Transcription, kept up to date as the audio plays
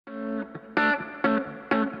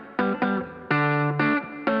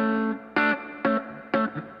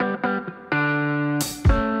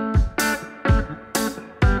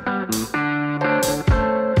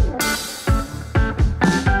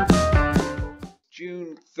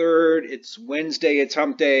aboard. It's Wednesday, it's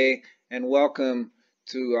hump day, and welcome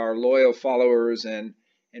to our loyal followers and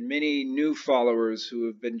many new followers who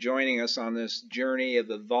have been joining us on this journey of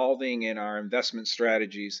evolving in our investment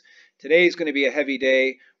strategies. Today is going to be a heavy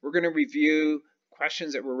day. We're going to review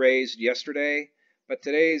questions that were raised yesterday, but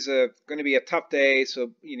today's going to be a tough day,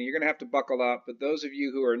 so you're going to have to buckle up. But those of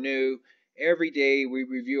you who are new, every day we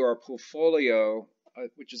review our portfolio,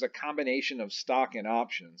 which is a combination of stock and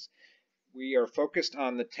options. We are focused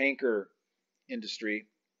on the tanker industry,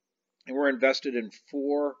 and we're invested in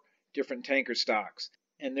 4 different tanker stocks,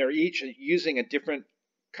 and they're each using a different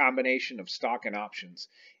combination of stock and options.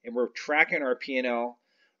 And we're tracking our P&L,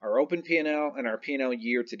 our open P&L, and our P&L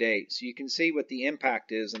year to date, so you can see what the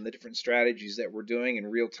impact is and the different strategies that we're doing in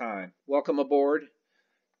real time. Welcome aboard.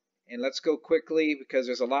 And let's go quickly because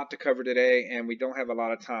there's a lot to cover today and we don't have a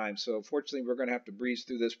lot of time. So fortunately, we're going to have to breeze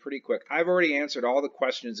through this pretty quick. I've already answered all the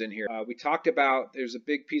questions in here. We talked about, there's a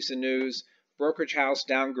big piece of news. Brokerage house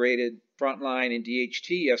downgraded Frontline and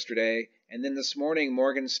DHT yesterday. And then this morning,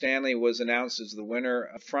 Morgan Stanley was announced as the winner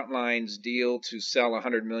of Frontline's deal to sell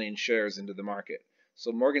 100 million shares into the market.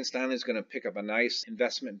 So Morgan Stanley is going to pick up a nice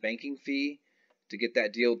investment banking fee to get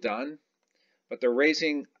that deal done. But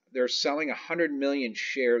they're selling 100 million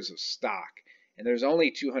shares of stock, and there's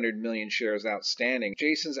only 200 million shares outstanding.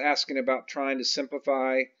 Jason's asking about trying to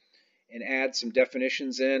simplify and add some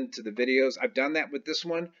definitions into the videos. I've done that with this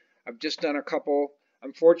one. I've just done a couple.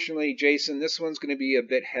 Unfortunately, Jason, this one's going to be a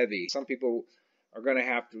bit heavy. Some people are going to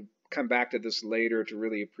have to come back to this later to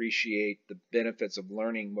really appreciate the benefits of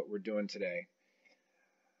learning what we're doing today.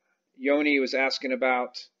 Yoni was asking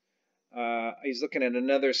about he's looking at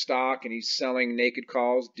another stock and he's selling naked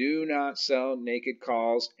calls. Do not sell naked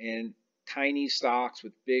calls in tiny stocks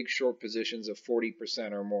with big short positions of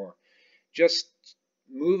 40% or more. Just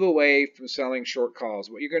move away from selling short calls.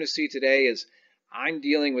 What you're going to see today is I'm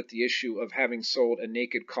dealing with the issue of having sold a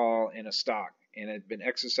naked call in a stock and it had been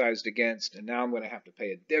exercised against, and now I'm going to have to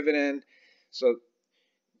pay a dividend. So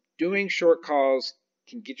doing short calls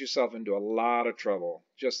can get yourself into a lot of trouble.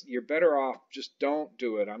 You're better off, just don't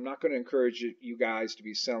do it. I'm not going to encourage you guys to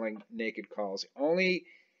be selling naked calls. The only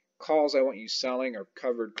calls I want you selling are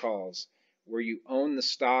covered calls where you own the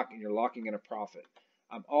stock and you're locking in a profit.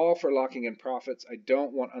 I'm all for locking in profits. I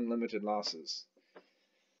don't want unlimited losses.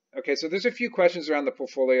 Okay, so there's a few questions around the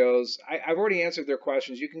portfolios. I've already answered their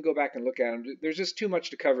questions. You can go back and look at them. There's just too much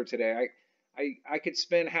to cover today. I could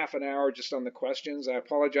spend half an hour just on the questions. I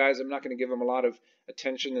apologize. I'm not going to give them a lot of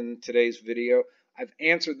attention in today's video. I've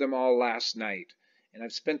answered them all last night, and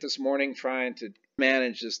I've spent this morning trying to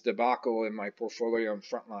manage this debacle in my portfolio and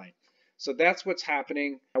Frontline. So that's what's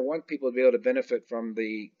happening. I want people to be able to benefit from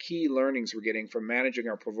the key learnings we're getting from managing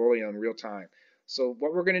our portfolio in real time. So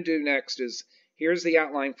what we're going to do next is, here's the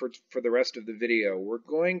outline for the rest of the video. We're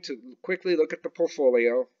going to quickly look at the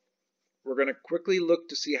portfolio. We're going to quickly look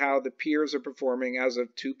to see how the peers are performing as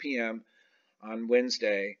of 2 p.m. on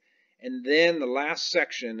Wednesday. And then the last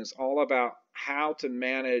section is all about how to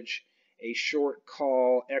manage a short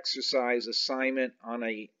call exercise assignment on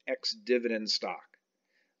a ex-dividend stock.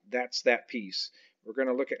 That's that piece. We're going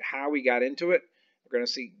to look at how we got into it. We're going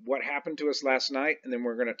to see what happened to us last night, and then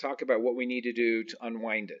we're going to talk about what we need to do to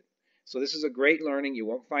unwind it. So this is a great learning. You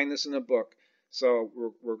won't find this in a book. So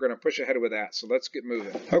we're going to push ahead with that. So let's get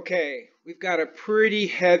moving. Okay, we've got a pretty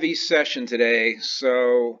heavy session today,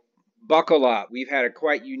 so buckle up. We've had a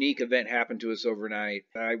quite unique event happen to us overnight.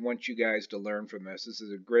 I want you guys to learn from this. This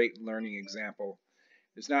is a great learning example.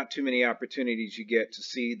 There's not too many opportunities you get to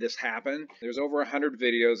see this happen. There's over 100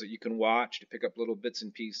 videos that you can watch to pick up little bits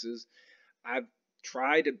and pieces. I've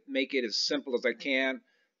tried to make it as simple as I can,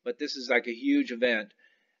 but this is like a huge event.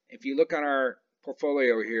 If you look on our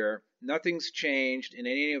portfolio here, nothing's changed in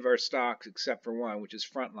any of our stocks except for one, which is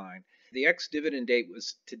Frontline. The ex-dividend date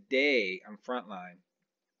was today on Frontline.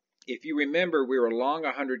 If you remember, we were long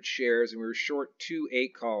 100 shares and we were short 2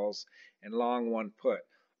 8 calls and long 1 put.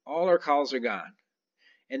 All our calls are gone.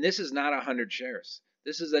 And this is not 100 shares.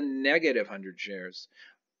 This is a negative 100 shares.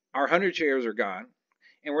 Our 100 shares are gone,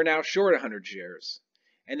 and we're now short 100 shares.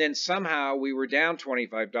 And then somehow we were down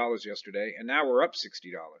 $25 yesterday, and now we're up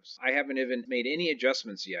 $60. I haven't even made any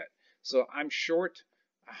adjustments yet. So I'm short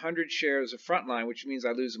 100 shares of Frontline, which means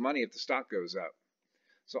I lose money if the stock goes up.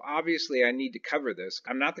 So obviously I need to cover this.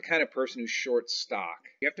 I'm not the kind of person who shorts stock.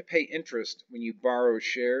 You have to pay interest when you borrow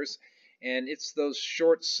shares, and it's those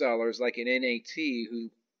short sellers like an NAT who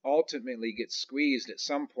ultimately get squeezed at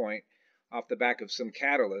some point off the back of some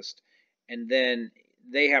catalyst, and then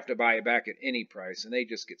they have to buy it back at any price, and they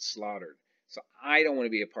just get slaughtered. So I don't want to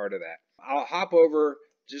be a part of that. I'll hop over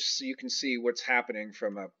just so you can see what's happening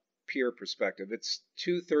from a peer perspective. It's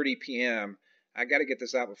 2:30 p.m. I got to get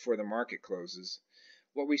this out before the market closes.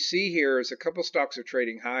 What we see here is a couple stocks are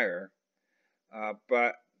trading higher,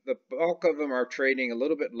 but the bulk of them are trading a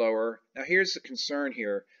little bit lower. Now here's the concern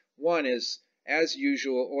here. One is, as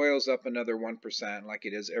usual, oil's up another 1% like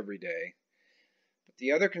it is every day. But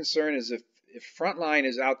the other concern is if Frontline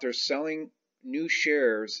is out there selling new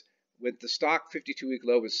shares with the stock 52-week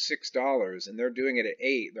low was $6 and they're doing it at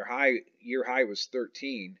 8, their year high was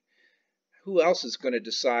 13, who else is going to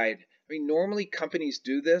decide? I mean, normally companies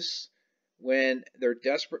do this when they're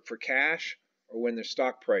desperate for cash or when their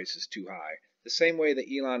stock price is too high. The same way that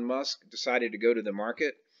Elon Musk decided to go to the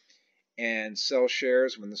market and sell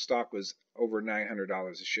shares when the stock was over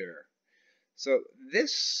 $900 a share. So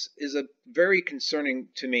this is a very concerning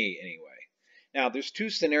to me anyway. Now there's two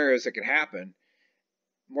scenarios that could happen.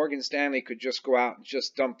 Morgan Stanley could just go out and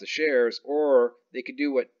just dump the shares, or they could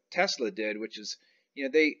do what Tesla did, which is, you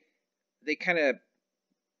know, they kind of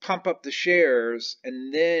pump up the shares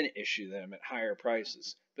and then issue them at higher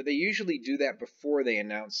prices. But they usually do that before they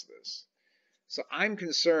announce this. So I'm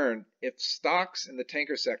concerned if stocks in the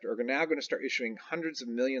tanker sector are now going to start issuing hundreds of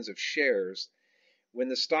millions of shares when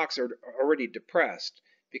the stocks are already depressed.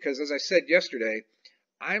 Because as I said yesterday,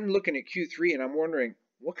 I'm looking at Q3 and I'm wondering,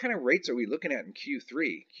 what kind of rates are we looking at in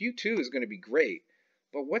Q3? Q2 is going to be great,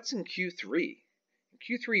 but what's in Q3?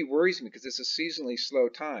 Q3 worries me because it's a seasonally slow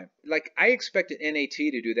time. Like, I expected NAT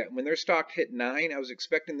to do that. When their stock hit 9, I was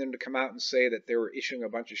expecting them to come out and say that they were issuing a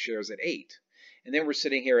bunch of shares at 8. And then we're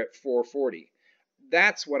sitting here at 440.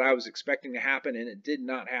 That's what I was expecting to happen, and it did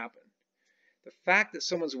not happen. The fact that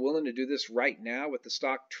someone's willing to do this right now with the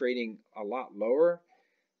stock trading a lot lower,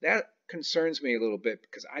 that concerns me a little bit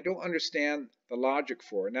because I don't understand the logic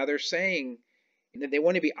for it. Now they're saying that they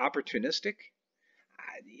want to be opportunistic.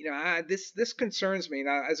 This concerns me.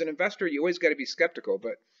 Now, as an investor, you always got to be skeptical,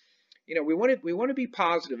 but we want to be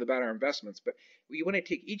positive about our investments, but we want to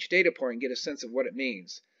take each data point and get a sense of what it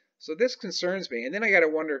means. So this concerns me, and then I got to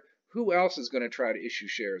wonder who else is going to try to issue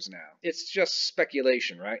shares now. It's just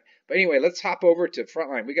speculation, right? But anyway, let's hop over to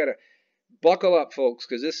Frontline. We got to buckle up, folks,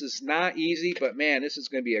 because this is not easy, but man, this is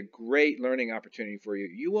going to be a great learning opportunity for you.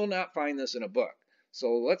 You will not find this in a book.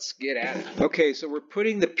 So let's get at it. Okay, so we're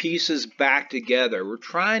putting the pieces back together. We're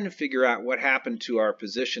trying to figure out what happened to our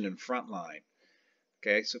position in Frontline.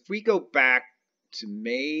 Okay, so if we go back to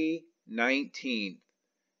May 19th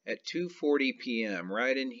at 2:40 p.m.,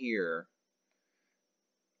 right in here,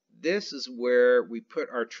 this is where we put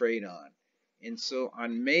our trade on. And so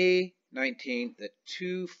on May 19th at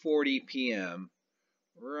 2:40 p.m.,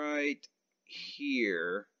 right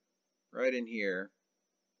here, right in here,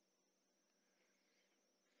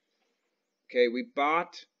 okay, we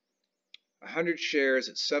bought 100 shares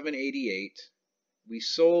at $7.88. We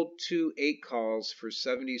sold 2 8 calls for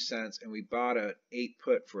 70 cents, and we bought an 8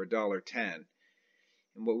 put for $1.10.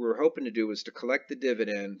 And what we were hoping to do was to collect the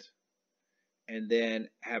dividend and then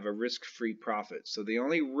have a risk-free profit. So the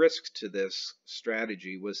only risk to this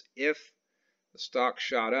strategy was if the stock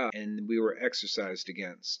shot up and we were exercised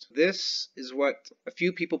against. This is what a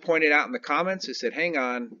few people pointed out in the comments. They said, hang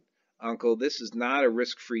on, Uncle, this is not a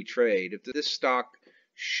risk-free trade. If this stock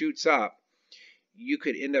shoots up, you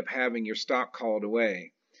could end up having your stock called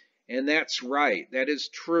away. And that's right. That is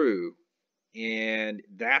true. And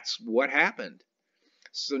that's what happened.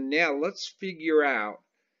 So now let's figure out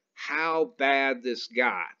how bad this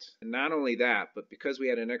got. And not only that, but because we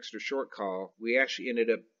had an extra short call, we actually ended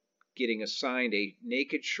up getting assigned a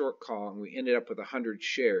naked short call, and we ended up with 100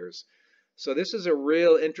 shares. So this is a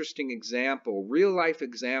real interesting example, real life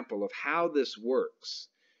example of how this works.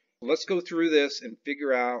 Let's go through this and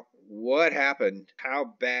figure out what happened.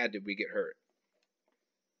 How bad did we get hurt?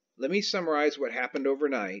 Let me summarize what happened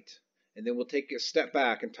overnight, and then we'll take a step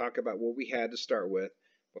back and talk about what we had to start with.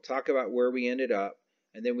 We'll talk about where we ended up,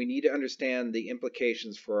 and then we need to understand the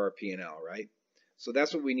implications for our P&L, right? So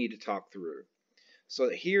that's what we need to talk through. So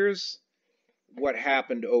here's what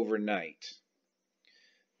happened overnight.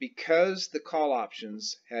 Because the call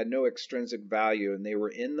options had no extrinsic value and they were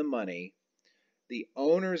in the money, the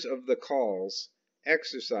owners of the calls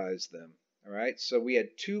exercised them. All right, so we had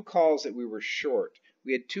 2 calls that we were short.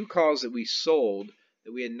 We had 2 calls that we sold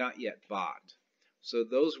that we had not yet bought. So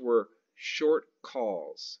those were short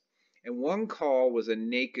calls. And 1 call was a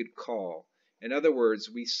naked call. In other words,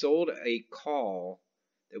 we sold a call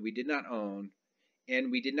that we did not own,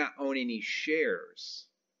 and we did not own any shares.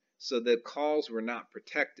 So the calls were not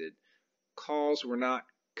protected. Calls were not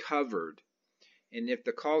covered. And if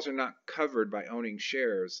the calls are not covered by owning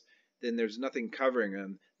shares, then there's nothing covering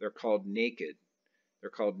them. They're called naked. They're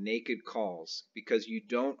called naked calls because you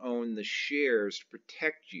don't own the shares to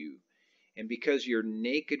protect you And because you're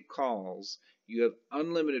naked calls, you have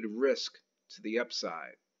unlimited risk to the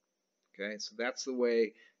upside. Okay, so that's the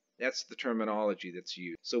way, that's the terminology that's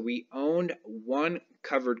used. So we owned one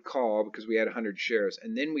covered call because we had 100 shares,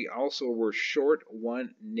 and then we also were short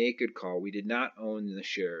one naked call. We did not own the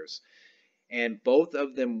shares, and both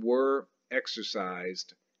of them were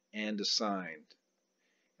exercised and assigned.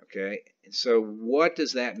 Okay, and so what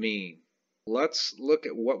does that mean? Let's look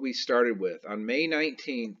at what we started with. On May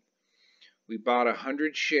 19th, we bought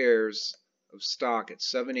 100 shares of stock at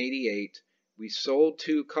 $7.88. We sold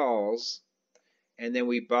 2 calls, and then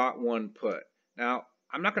we bought 1 put. Now,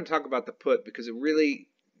 I'm not going to talk about the put because it really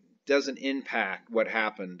doesn't impact what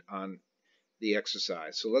happened on the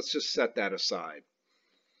exercise. So let's just set that aside.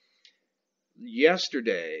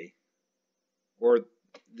 Yesterday, or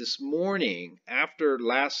this morning, after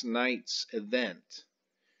last night's event,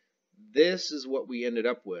 this is what we ended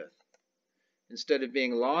up with. Instead of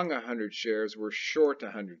being long 100 shares, we're short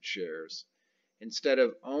 100 shares. Instead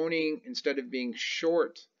of being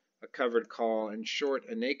short a covered call and short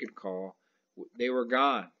a naked call, they were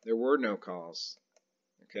gone. There were no calls.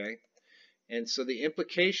 Okay? And so the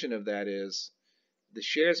implication of that is the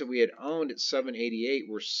shares that we had owned at $7.88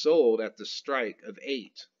 were sold at the strike of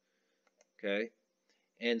 8. Okay?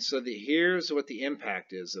 And so here's what the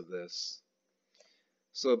impact is of this.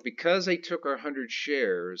 So because they took our 100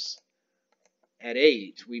 shares at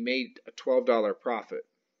 8, we made a $12 profit.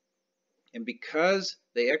 And because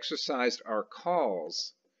they exercised our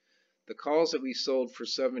calls, the calls that we sold for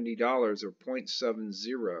 $70 or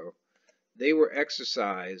 0.70, they were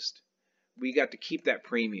exercised. We got to keep that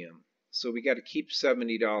premium. So we got to keep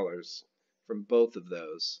 $70 from both of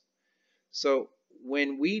those. So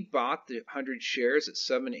when we bought the 100 shares at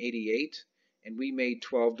 $7.88 and we made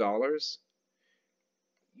 $12,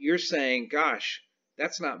 you're saying, gosh,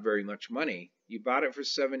 that's not very much money. You bought it for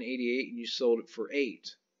 $7.88 and you sold it for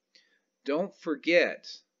 $8. Don't forget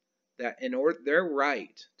that they're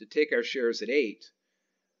right to take our shares at 8.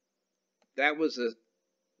 That was a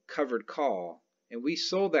covered call, and we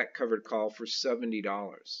sold that covered call for $70.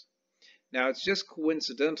 Now, it's just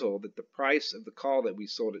coincidental that the price of the call that we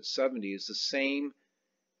sold at 70 is the same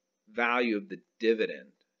value of the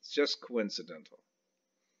dividend. It's just coincidental.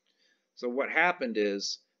 So what happened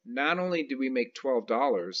is, not only did we make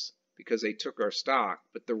 $12 because they took our stock,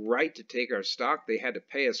 but the right to take our stock, they had to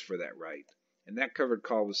pay us for that right. And that covered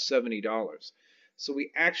call was $70. So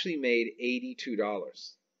we actually made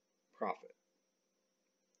 $82 profit.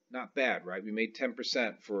 Not bad, right? We made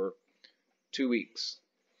 10% for 2 weeks.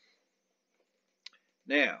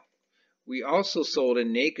 Now, we also sold a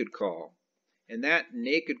naked call. And that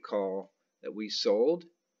naked call that we sold,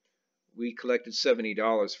 we collected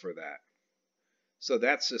 $70 for that. So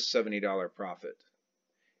that's a $70 profit.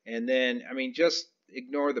 And then, I mean, just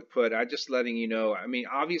ignore the put. I'm just letting you know. I mean,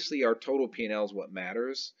 obviously our total P&L is what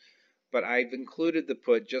matters, but I've included the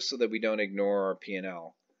put just so that we don't ignore our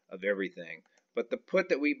P&L of everything. But the put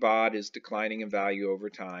that we bought is declining in value over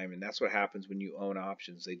time, and that's what happens when you own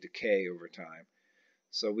options. They decay over time.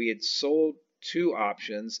 So we had sold 2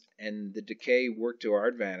 options, and the decay worked to our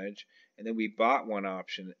advantage, and then we bought 1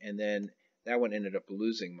 option, and then that one ended up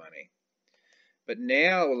losing money. But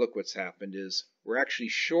now look what's happened is we're actually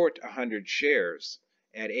short 100 shares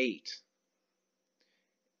at 8.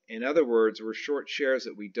 In other words, we're short shares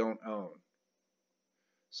that we don't own.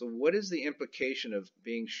 So what is the implication of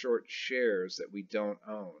being short shares that we don't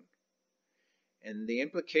own? And the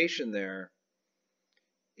implication there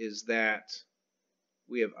is that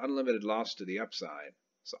we have unlimited loss to the upside.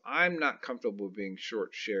 So I'm not comfortable being short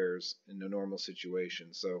shares in a normal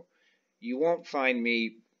situation. So you won't find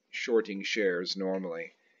me shorting shares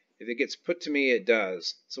normally. If it gets put to me, it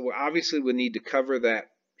does. So obviously we need to cover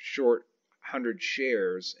that short 100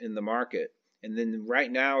 shares in the market. And then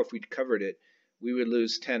right now, if we'd covered it, we would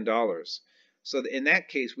lose $10. So in that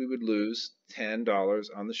case, we would lose $10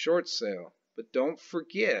 on the short sale. But don't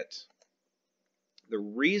forget, the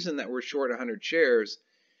reason that we're short 100 shares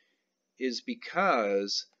is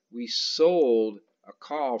because we sold a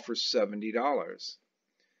call for $70.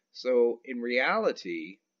 So in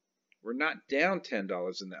reality, we're not down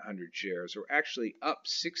 $10 in that 100 shares. We're actually up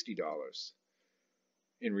 $60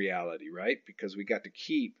 in reality, right? Because we got to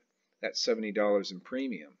keep that $70 in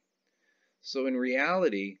premium. So in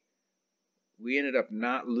reality, we ended up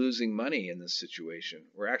not losing money in this situation.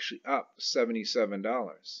 We're actually up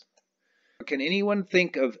 $77. Can anyone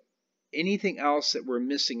think of anything else that we're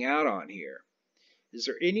missing out on here? Is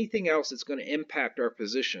there anything else that's going to impact our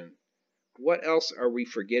position? What else are we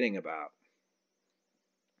forgetting about?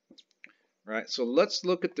 Right, so let's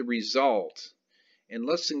look at the result. and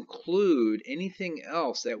let's include anything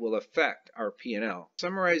else that will affect our P&L.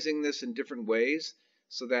 Summarizing this in different ways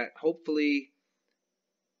so that hopefully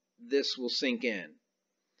this will sink in.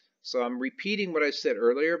 So I'm repeating what I said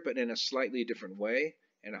earlier, but in a slightly different way,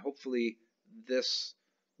 and hopefully this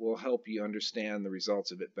will help you understand the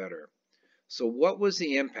results a bit better. So what was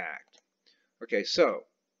the impact? Okay, so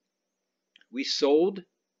we sold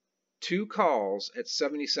 2 calls at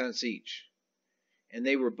 70 cents each, and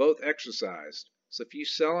they were both exercised. So if you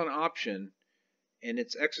sell an option and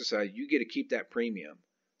it's exercised, you get to keep that premium.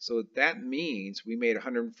 So that means we made a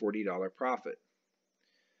 $140 profit.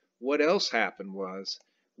 What else happened was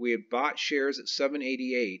we had bought shares at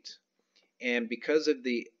 $7.88, and because of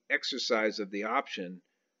the exercise of the option,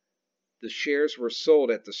 the shares were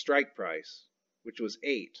sold at the strike price, which was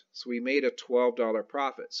 $8. So we made a $12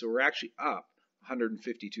 profit. So we're actually up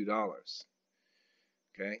 $152.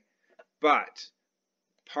 Okay, but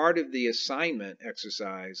part of the assignment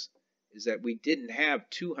exercise is that we didn't have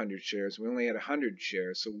 200 shares, we only had 100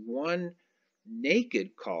 shares. So one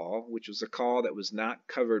naked call, which was a call that was not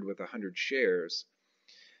covered with 100 shares,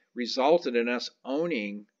 resulted in us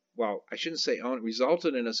owning, well, I shouldn't say own,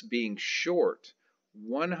 resulted in us being short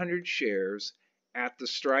 100 shares at the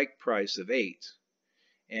strike price of 8.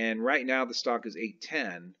 And right now the stock is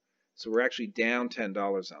 $8.10, so we're actually down $10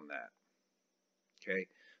 on that. Okay,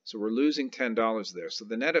 so we're losing $10 there. So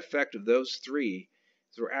the net effect of those three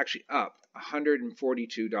is we're actually up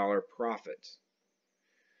 $142 profit.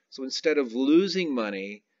 So instead of losing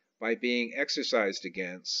money by being exercised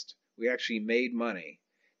against, we actually made money.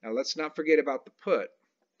 Now let's not forget about the put.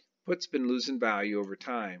 Put's been losing value over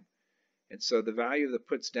time. And so the value of the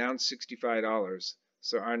put's down $65.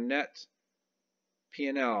 So our net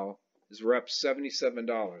P&L is we're up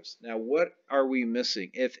 $77. Now what are we missing,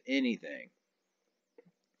 if anything?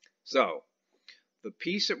 So the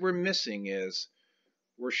piece that we're missing is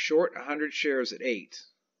we're short 100 shares at 8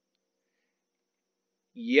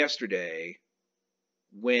 yesterday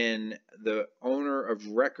when the owner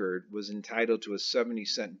of record was entitled to a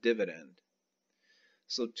 70-cent dividend.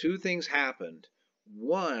 So 2 things happened.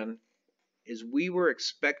 One is we were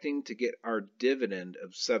expecting to get our dividend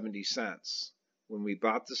of 70 cents when we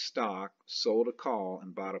bought the stock, sold a call,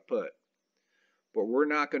 and bought a put. But we're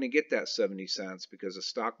not going to get that 70 cents because the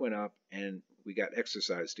stock went up and we got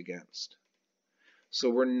exercised against. So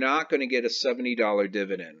we're not going to get a $70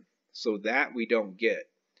 dividend. So that we don't get.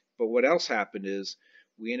 But what else happened is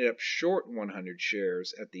we ended up short 100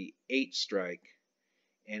 shares at the 8 strike.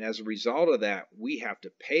 And as a result of that, we have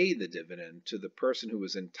to pay the dividend to the person who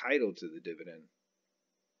was entitled to the dividend.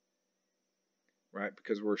 Right?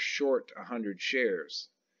 Because we're short 100 shares.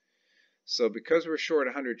 So because we're short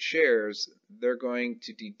 100 shares, they're going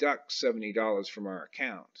to deduct $70 from our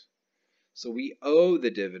account. So we owe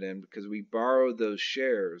the dividend because we borrowed those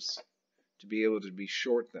shares to be able to be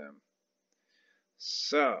short them.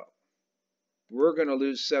 So we're going to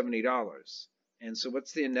lose $70. And so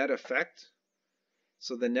what's the net effect?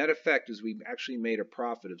 So the net effect is we actually made a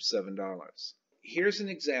profit of $7. Here's an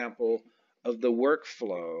example of the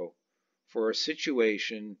workflow for a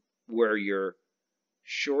situation where you're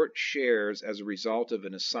short shares as a result of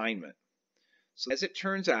an assignment. So as it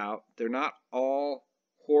turns out, they're not all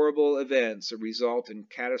horrible events that result in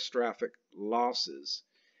catastrophic losses.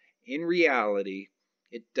 In reality,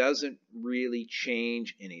 it doesn't really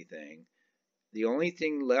change anything. The only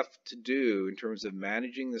thing left to do in terms of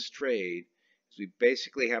managing this trade is we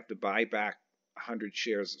basically have to buy back 100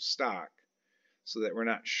 shares of stock so that we're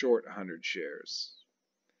not short 100 shares.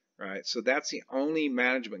 Right? So that's the only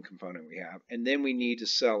management component we have. And then we need to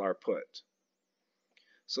sell our put.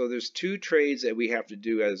 So there's 2 trades that we have to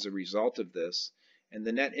do as a result of this. And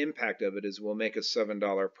the net impact of it is we'll make a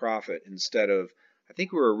 $7 profit instead of, I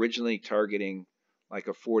think we were originally targeting like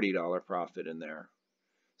a $40 profit in there.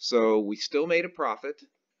 So we still made a profit,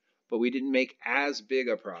 but we didn't make as big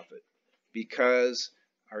a profit because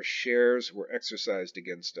our shares were exercised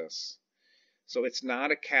against us. So it's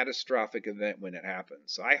not a catastrophic event when it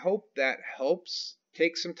happens. So I hope that helps.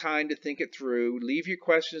 Take some time to think it through. Leave your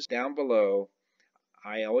questions down below.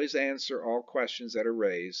 I always answer all questions that are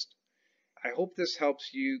raised. I hope this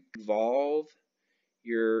helps you evolve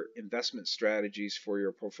your investment strategies for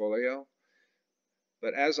your portfolio.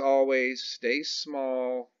 But as always, stay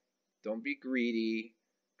small. Don't be greedy.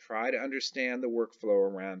 Try to understand the workflow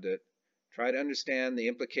around it. Try to understand the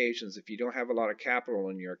implications. If you don't have a lot of capital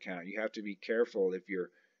in your account, you have to be careful if you're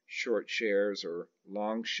short shares or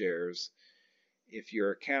long shares. If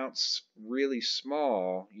your account's really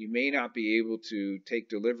small, you may not be able to take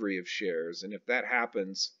delivery of shares. And if that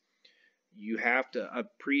happens, you have to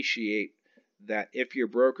appreciate that if your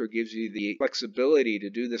broker gives you the flexibility to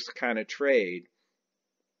do this kind of trade,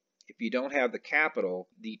 if you don't have the capital,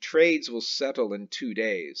 the trades will settle in 2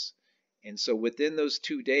 days. And so within those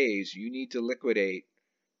 2 days, you need to liquidate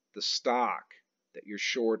the stock that you're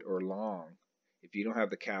short or long if you don't have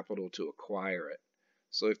the capital to acquire it.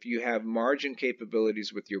 So if you have margin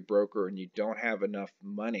capabilities with your broker and you don't have enough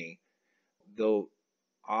money, they'll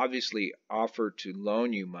obviously offer to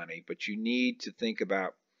loan you money, but you need to think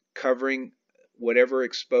about covering whatever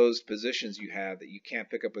exposed positions you have that you can't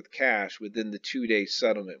pick up with cash within the 2-day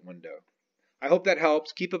settlement window. I hope that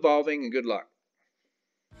helps. Keep evolving and good luck.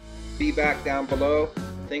 Feedback down below.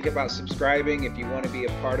 Think about subscribing if you want to be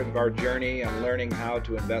a part of our journey on learning how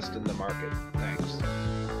to invest in the market.